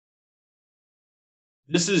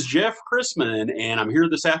This is Jeff Chrisman, and I'm here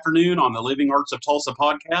this afternoon on the Living Arts of Tulsa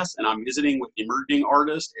podcast, and I'm visiting with emerging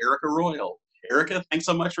artist Erica Royal. Erica, thanks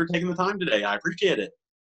so much for taking the time today. I appreciate it.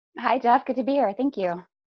 Hi, Jeff. Good to be here. Thank you.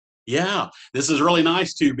 Yeah, this is really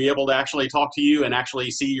nice to be able to actually talk to you and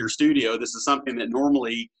actually see your studio. This is something that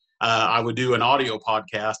normally I would do an audio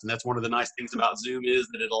podcast, and that's one of the nice things about Zoom is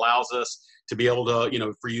that it allows us to be able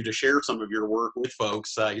to, for you to share some of your work with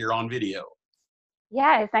folks here on video.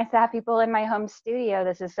 Yeah, it's nice to have people in my home studio.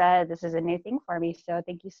 This is a new thing for me. So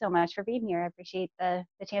thank you so much for being here. I appreciate the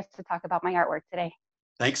chance to talk about my artwork today.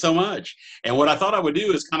 Thanks so much. And what I thought I would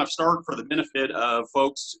do is kind of start for the benefit of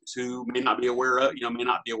folks who may not be aware of,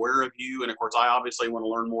 you. And of course, I obviously want to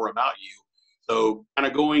learn more about you. So kind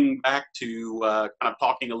of going back to kind of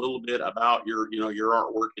talking a little bit about your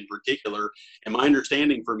artwork in particular. And my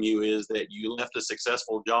understanding from you is that you left a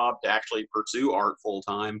successful job to actually pursue art full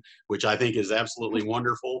time, which I think is absolutely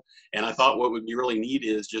wonderful. And I thought what would be really neat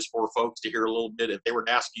is just for folks to hear a little bit, if they were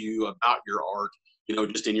to ask you about your art,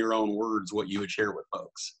 just in your own words, what you would share with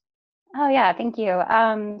folks. Oh yeah, thank you.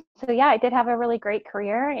 So yeah, I did have a really great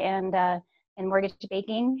career in mortgage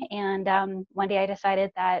banking, and one day I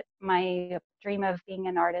decided that my dream of being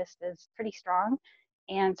an artist is pretty strong,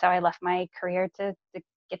 and so I left my career to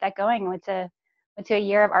get that going. Went to a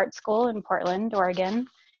year of art school in Portland, Oregon,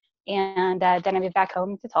 and then I moved back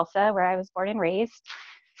home to Tulsa, where I was born and raised.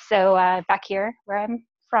 So back here, where I'm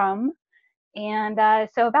from. And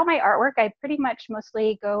so about my artwork, I pretty much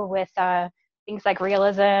mostly go with things like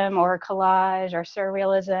realism or collage or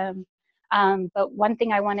surrealism. But one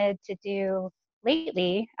thing I wanted to do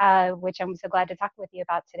lately, which I'm so glad to talk with you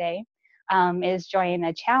about today, is join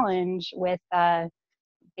a challenge with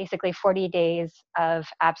basically 40 days of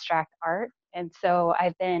abstract art. And so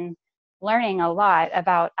I've been learning a lot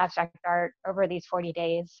about abstract art over these 40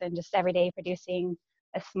 days and just every day producing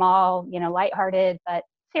a small, lighthearted but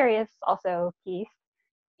serious also piece.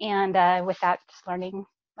 And with that, just learning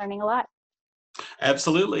a lot.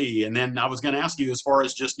 Absolutely. And then I was going to ask you, as far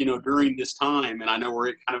as just, during this time, and I know we're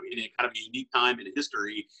in a kind of a unique time in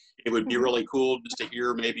history, it would be really cool just to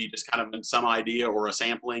hear maybe just kind of some idea or a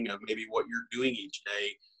sampling of maybe what you're doing each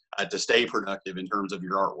day to stay productive in terms of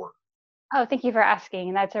your artwork. Oh, thank you for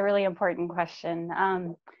asking. That's a really important question.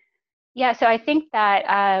 Yeah, so I think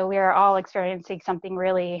that we are all experiencing something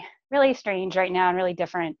really, really strange right now and really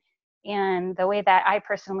different. And the way that I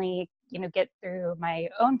personally, get through my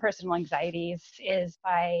own personal anxieties is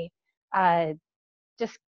by uh,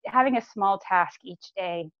 just having a small task each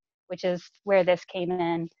day, which is where this came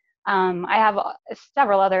in. I have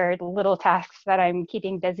several other little tasks that I'm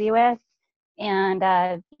keeping busy with. And,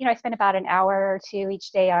 I spend about an hour or two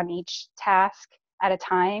each day on each task at a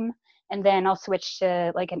time. And then I'll switch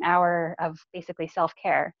to like an hour of basically self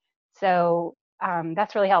care. So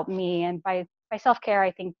that's really helped me. And by self care,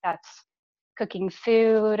 I think that's cooking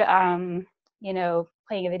food, playing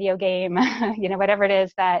a video game, whatever it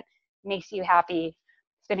is that makes you happy,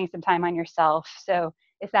 spending some time on yourself. So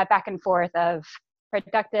it's that back and forth of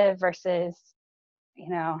productive versus,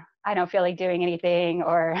 I don't feel like doing anything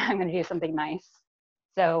or I'm going to do something nice.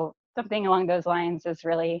 So something along those lines has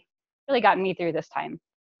really, really gotten me through this time.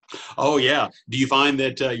 Oh, yeah. Do you find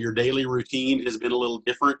that your daily routine has been a little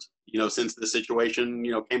different, since the situation,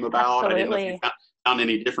 came about? I didn't know if you Absolutely. found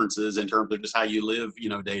any differences in terms of just how you live,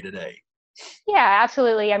 day to day. Yeah,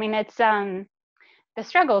 absolutely. I mean, it's the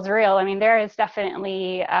struggle's real. I mean, there is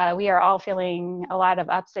definitely we are all feeling a lot of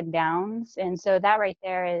ups and downs, and so that right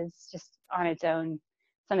there is just on its own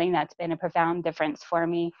something that's been a profound difference for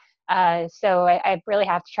me. So I really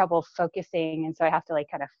have trouble focusing, and so I have to like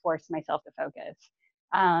kind of force myself to focus.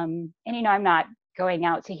 And I'm not going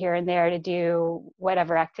out to here and there to do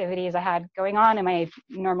whatever activities I had going on in my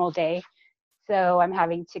normal day. So I'm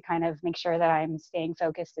having to kind of make sure that I'm staying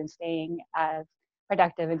focused and staying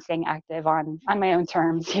productive and staying active on my own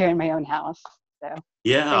terms here in my own house. So,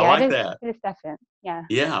 Yeah, so I yeah, like that. it is different. Yeah.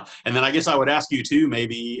 Yeah. And then I guess I would ask you too,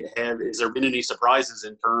 maybe has there been any surprises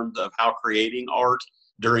in terms of how creating art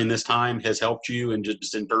during this time has helped you and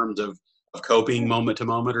just in terms of coping moment to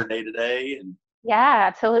moment or day to day? And Yeah,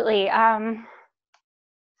 absolutely.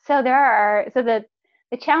 So the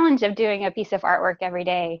challenge of doing a piece of artwork every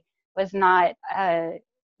day was not an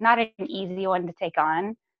easy one to take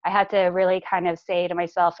on. I had to really kind of say to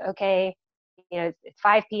myself, okay, it's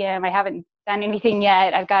 5 p.m. I haven't done anything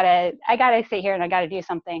yet. I gotta sit here and I gotta do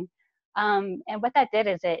something. And what that did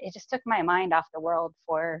is it just took my mind off the world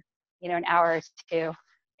for an hour or two,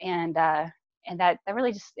 and that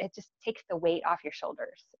really just takes the weight off your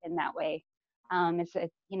shoulders in that way. I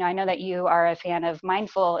know that you are a fan of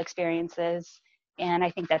mindful experiences, And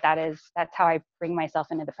I think that's how I bring myself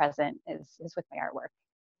into the present is with my artwork.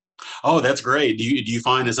 Oh, that's great. Do you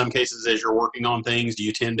find in some cases as you're working on things, do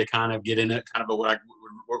you tend to kind of get in it kind of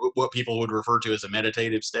what people would refer to as a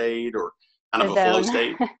meditative state or kind The of a flow zone.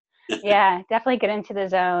 state? Yeah, definitely get into the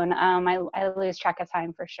zone. I lose track of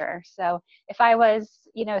time for sure. So if I was,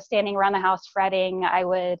 standing around the house fretting, I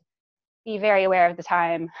would be very aware of the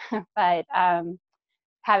time. But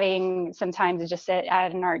having some time to just sit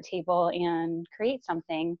at an art table and create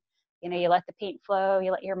something, you let the paint flow,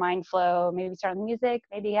 you let your mind flow, maybe start on the music,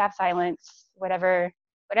 maybe you have silence, whatever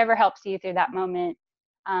helps you through that moment.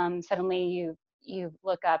 Suddenly you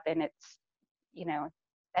look up and it's,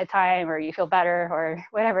 bedtime, or you feel better, or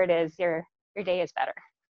whatever it is, your day is better.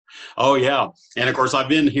 Oh yeah, and of course I've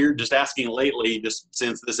been here just asking lately, just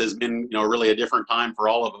since this has been really a different time for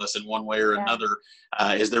all of us in one way or Yeah. another.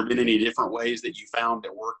 Has there been any different ways that you found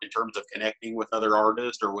that work in terms of connecting with other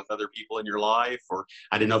artists or with other people in your life? Or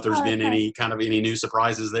I didn't know if there's Oh, that's been nice. any new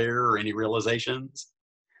surprises there or any realizations.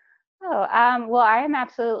 Oh, well, I am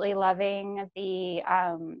absolutely loving the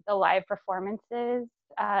live performances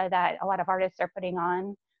that a lot of artists are putting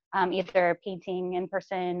on, either painting in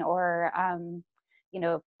person or,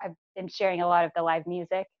 I've been sharing a lot of the live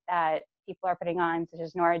music that people are putting on, such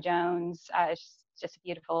as Nora Jones. She's just a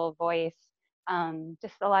beautiful voice.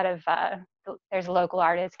 Just a lot of there's a local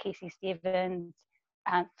artist, Casey Stevens.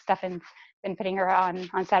 Stefan's been putting her on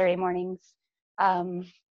Saturday mornings. Um,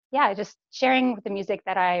 yeah, just sharing the music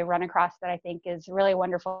that I run across that I think is really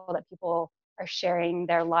wonderful, that people are sharing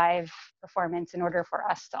their live performance in order for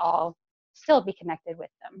us to all still be connected with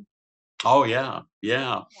them. Oh yeah,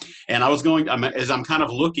 yeah. Yeah. And as I'm kind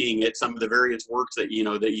of looking at some of the various works that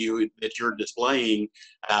you're displaying,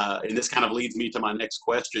 and this kind of leads me to my next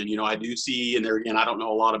question. I do see, and there again, I don't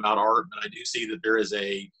know a lot about art, but I do see that there is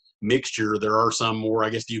a mixture. There are some more, I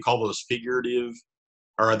guess, do you call those figurative,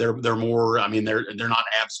 or they're more? I mean, they're not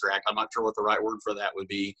abstract. I'm not sure what the right word for that would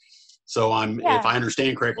be. So if Yeah. I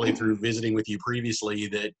understand correctly through visiting with you previously,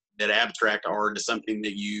 that abstract art is something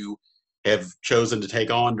that you have chosen to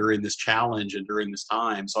take on during this challenge and during this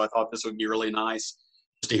time. So I thought this would be really nice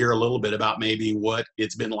just to hear a little bit about maybe what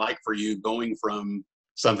it's been like for you going from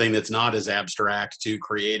something that's not as abstract to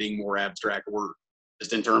creating more abstract work,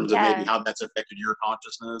 just in terms of maybe Yeah. how that's affected your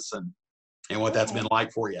consciousness and what that's been Okay.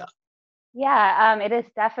 like for you. Yeah, it is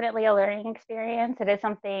definitely a learning experience. It is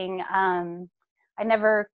something I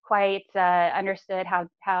never quite understood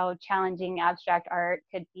how challenging abstract art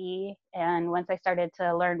could be. And once I started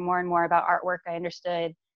to learn more and more about artwork, I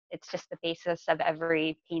understood it's just the basis of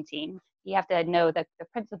every painting. You have to know the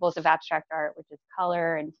principles of abstract art, which is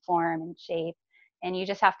color and form and shape. And you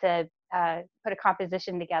just have to put a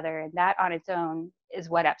composition together. And that on its own is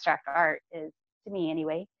what abstract art is, to me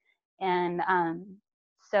anyway. And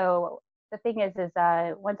so the thing is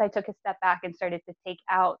once I took a step back and started to take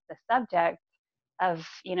out the subject of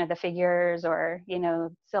the figures or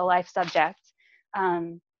still life subjects,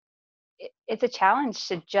 um, it's a challenge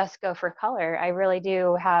to just go for color. I really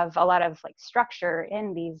do have a lot of like structure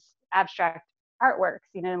in these abstract artworks.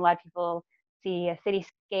 A lot of people see a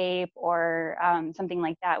cityscape or something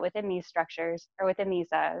like that within these structures, or within these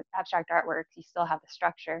abstract artworks. You still have the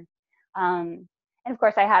structure. Um, and of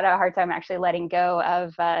course, I had a hard time actually letting go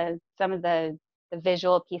of some of the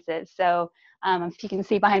visual pieces. So if you can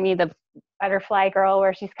see behind me, the butterfly girl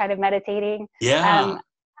where she's kind of meditating. Yeah. Um,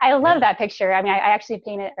 I love Yeah. that picture. I mean, I actually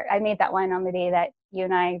I made that one on the day that you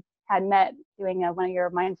and I had met doing one of your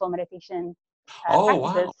mindful meditation Oh,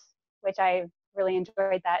 practices, wow. which I really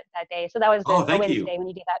enjoyed that day. So that was Oh, a thank you. Wednesday when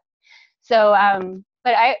you do that. So,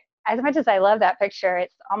 but as much as I love that picture,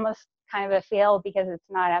 it's almost kind of a fail because it's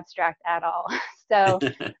not abstract at all. So,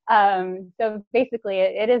 so basically,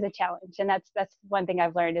 it is a challenge, and that's one thing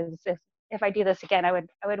I've learned is if I do this again, I would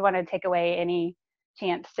want to take away any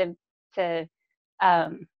chance to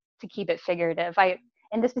um, to keep it figurative.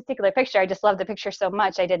 In this particular picture, I just love the picture so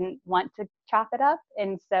much, I didn't want to chop it up,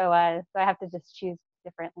 and so I have to just choose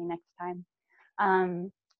differently next time.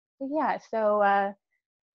 Um, yeah, so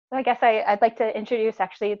I guess I'd like to introduce.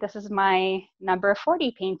 Actually, this is my number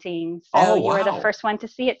 40 painting. So Oh, you were the wow. first one to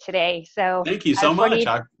see it today. So Thank you out so of much.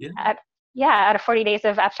 40, Yeah. out, yeah, out of 40 days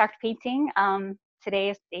of abstract painting, today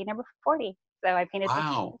is day number 40. So I painted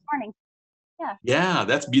Wow. this morning. Yeah. Yeah,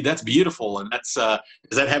 that's beautiful, and does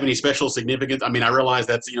that have any special significance? I mean, I realize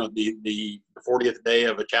that's the 40th day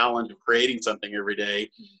of a challenge of creating something every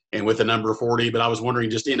day, and with the number 40. But I was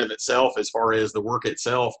wondering, just in of itself, as far as the work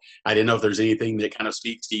itself, I didn't know if there's anything that kind of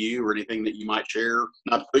speaks to you or anything that you might share.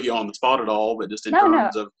 Not to put you on the spot at all, but just in No, no.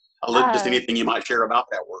 terms of just Uh, anything you might share about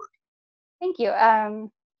that work. Thank you.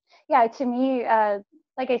 Yeah, to me,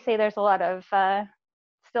 like I say, there's a lot of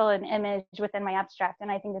still an image within my abstract,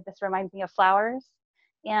 and I think that this reminds me of flowers.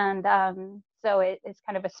 And so it's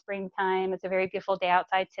kind of a springtime. It's a very beautiful day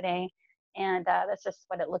outside today, and that's just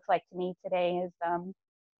what it looks like to me today. Is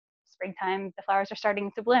springtime. The flowers are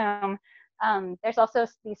starting to bloom. There's also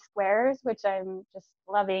these squares, which I'm just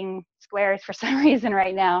loving squares for some reason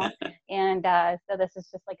right now. And so this is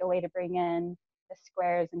just like a way to bring in the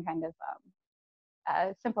squares and kind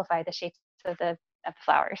of simplify the shapes of the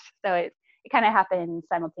flowers. So it kind of happened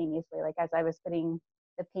simultaneously. Like as I was putting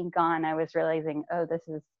the pink on, I was realizing, oh,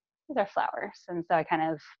 these are flowers. And so I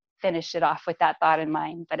kind of finished it off with that thought in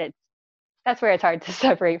mind. But that's where it's hard to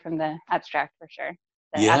separate from the abstract for sure.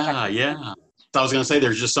 The abstract Yeah, painting. yeah. So I was going to say,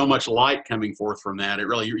 there's just so much light coming forth from that. It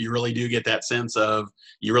really, you really do get that sense of,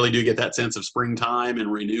 springtime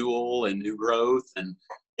and renewal and new growth. And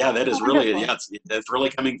yeah, that Oh, is really, wonderful. yeah, that's really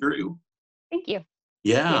coming through. Thank you. Thank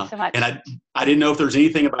you Yeah. so much. And I didn't know if there's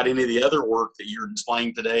anything about any of the other work that you're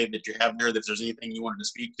displaying today that you have there, that there's anything you wanted to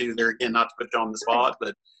speak to there. Again, not to put you on the Sure. spot,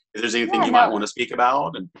 but if there's anything Yeah, you might no, want to speak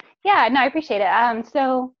about. And yeah, no, I appreciate it.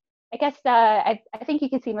 So I guess I think you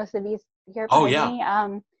can see most of these here oh behind yeah.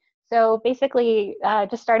 me. So basically,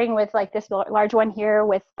 just starting with like this large one here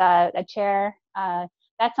with a chair.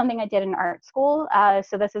 That's something I did in art school.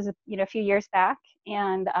 So this is a few years back,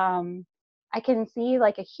 and I can see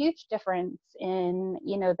like a huge difference in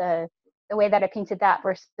the way that I painted that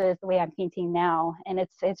versus the way I'm painting now. And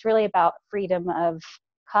it's really about freedom of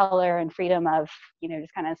color and freedom of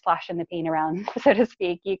just kind of sloshing the paint around, so to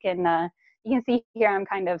speak. You can see here I'm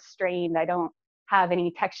kind of strained. I don't have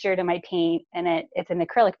any texture to my paint, and it's an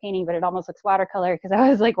acrylic painting, but it almost looks watercolor because I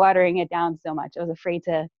was like watering it down so much. I was afraid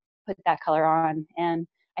to put that color on. And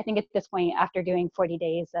I think at this point, after doing 40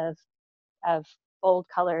 days of bold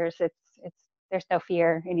colors, it's there's no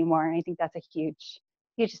fear anymore. And I think that's a huge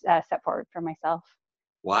step forward for myself.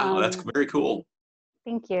 Wow. That's um, very cool.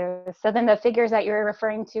 Thank you. So then the figures that you were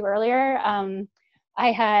referring to earlier,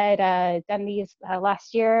 I had done these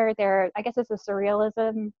last year. I guess it's a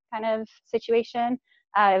surrealism kind of situation.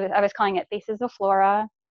 I was calling it Faces of Flora.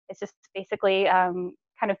 It's just basically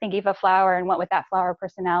kind of thinking of a flower and what would that flower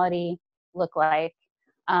personality look like,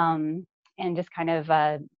 and just kind of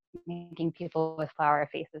making people with flower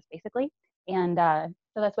faces, basically. And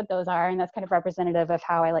so that's what those are, and that's kind of representative of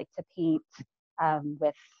how I like to paint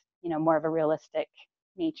with more of a realistic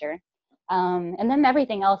nature. And then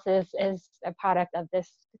everything else is a product of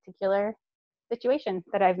this particular situation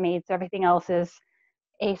that I've made. So everything else is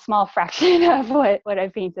a small fraction of what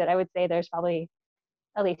I've painted. I would say there's probably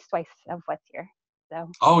at least twice of what's here. So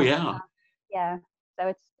Oh yeah. yeah,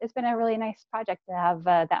 so it's been a really nice project to have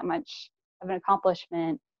that much of an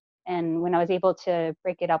accomplishment. And when I was able to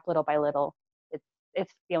break it up little by little,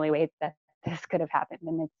 it's the only way that this could have happened,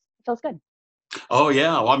 and it feels good. Oh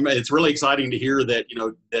yeah, well, it's really exciting to hear that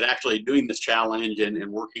that actually doing this challenge and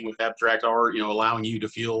working with abstract art, allowing you to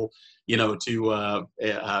feel, to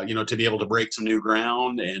be able to break some new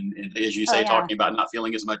ground, and as you Oh say, yeah. talking about not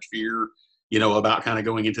feeling as much fear, about kind of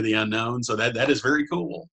going into the unknown. So that is very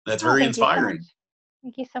cool. That's Oh, very thank you so much. inspiring.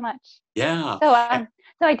 Thank you so much. Yeah, So,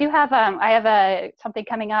 so I do have I have something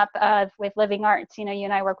coming up with Living Arts. You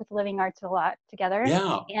and I work with Living Arts a lot together,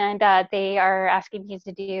 yeah. and they are asking me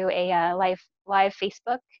to do a live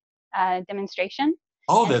Facebook demonstration.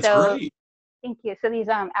 Oh, And that's so, great. thank you. So these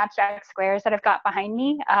abstract squares that I've got behind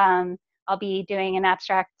me, I'll be doing an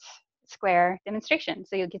abstract square demonstration.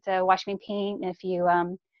 So you'll get to watch me paint. If you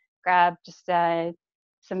grab just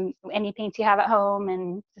any paints you have at home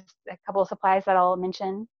and just a couple of supplies that I'll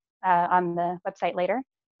mention on the website later.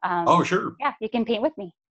 Oh, sure. Yeah, you can paint with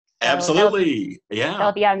me. So Absolutely. that'll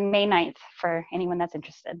Yeah. be on May 9th for anyone that's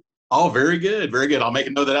interested. Oh, very good. Very good. I'll make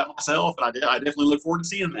a note of that myself, and I definitely look forward to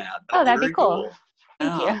seeing that. That'll Oh, be that'd be very cool. cool.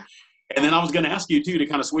 Thank Yeah. you. And then I was going to ask you too to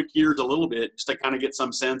kind of switch gears a little bit, just to kind of get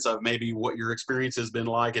some sense of maybe what your experience has been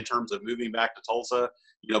like in terms of moving back to Tulsa,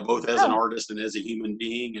 both as an Oh, artist and as a human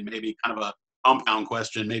being, and maybe kind of a compound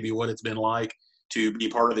question, maybe what it's been like to be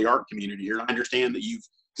part of the art community here. I understand that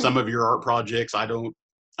some of your art projects, I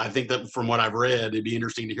think that from what I've read, it'd be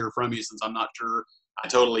interesting to hear from you since I'm not sure I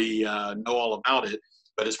totally know all about it.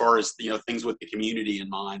 But as far as, things with the community in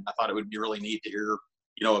mind, I thought it would be really neat to hear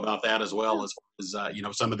about that as well, as far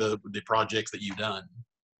as some of the projects that you've done.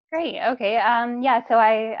 great. Okay. Yeah. So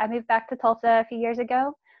I moved back to Tulsa a few years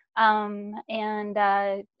ago, and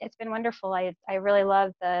it's been wonderful. I really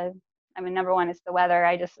love I mean, number one is the weather.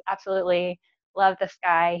 I just absolutely love the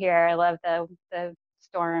sky here. I love the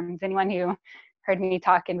storms. Anyone who heard me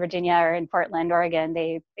talk in Virginia or in Portland, Oregon,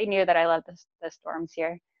 they knew that I love the storms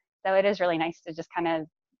here. So it is really nice to just kind of,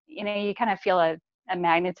 you kind of feel a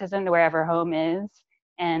magnetism to wherever home is.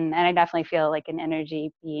 And I definitely feel like an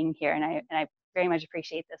energy being here, and I very much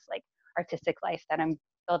appreciate this like artistic life that I'm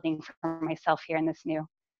building for myself here in this new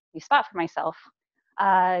spot for myself.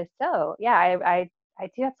 So yeah, I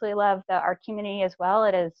do absolutely love the art community as well.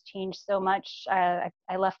 It has changed so much. I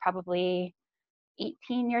left probably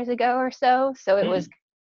 18 years ago or so, so it was Hmm.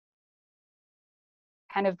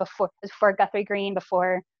 kind of before Guthrie Green,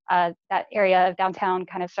 before that area of downtown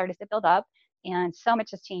kind of started to build up, and so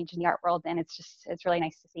much has changed in the art world, and it's really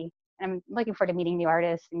nice to see. And I'm looking forward to meeting new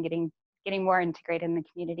artists and getting more integrated in the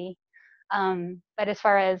community. But as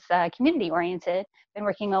far as community oriented, been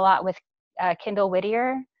working a lot with Kindle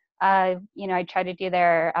Whittier. I try to do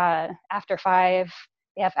their after five.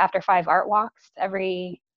 They have after five art walks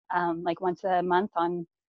every like once a month on, I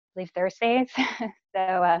believe, Thursdays. So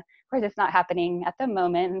of course it's not happening at the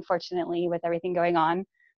moment, unfortunately, with everything going on.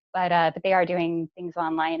 But they are doing things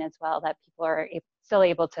online as well that people are still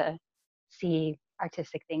able to see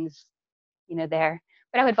artistic things, there.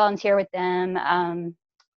 But I would volunteer with them.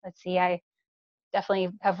 Let's see, I definitely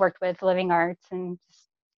have worked with Living Arts, and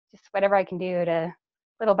just whatever I can do to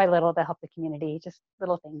little by little to help the community, just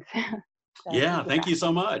little things. So Yeah, thank you for thank you so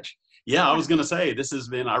asking. much. Yeah, I Yeah, was going to say this has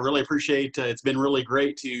been. I really appreciate. It's been really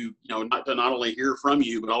great to not only hear from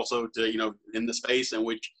you, but also to in the space in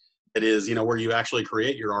which it is where you actually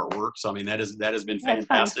create your artwork. So I mean that has been yeah, it's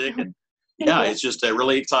fun. fantastic, and Thank yeah, you. it's just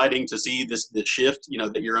really exciting to see this shift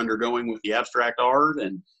that you're undergoing with the abstract art,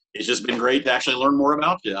 and it's just been great to actually learn more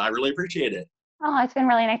about you. I really appreciate it. Oh, it's been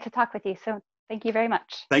really nice to talk with you. So thank you very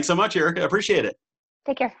much. Thanks so much, Erica. I appreciate it.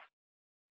 Take care.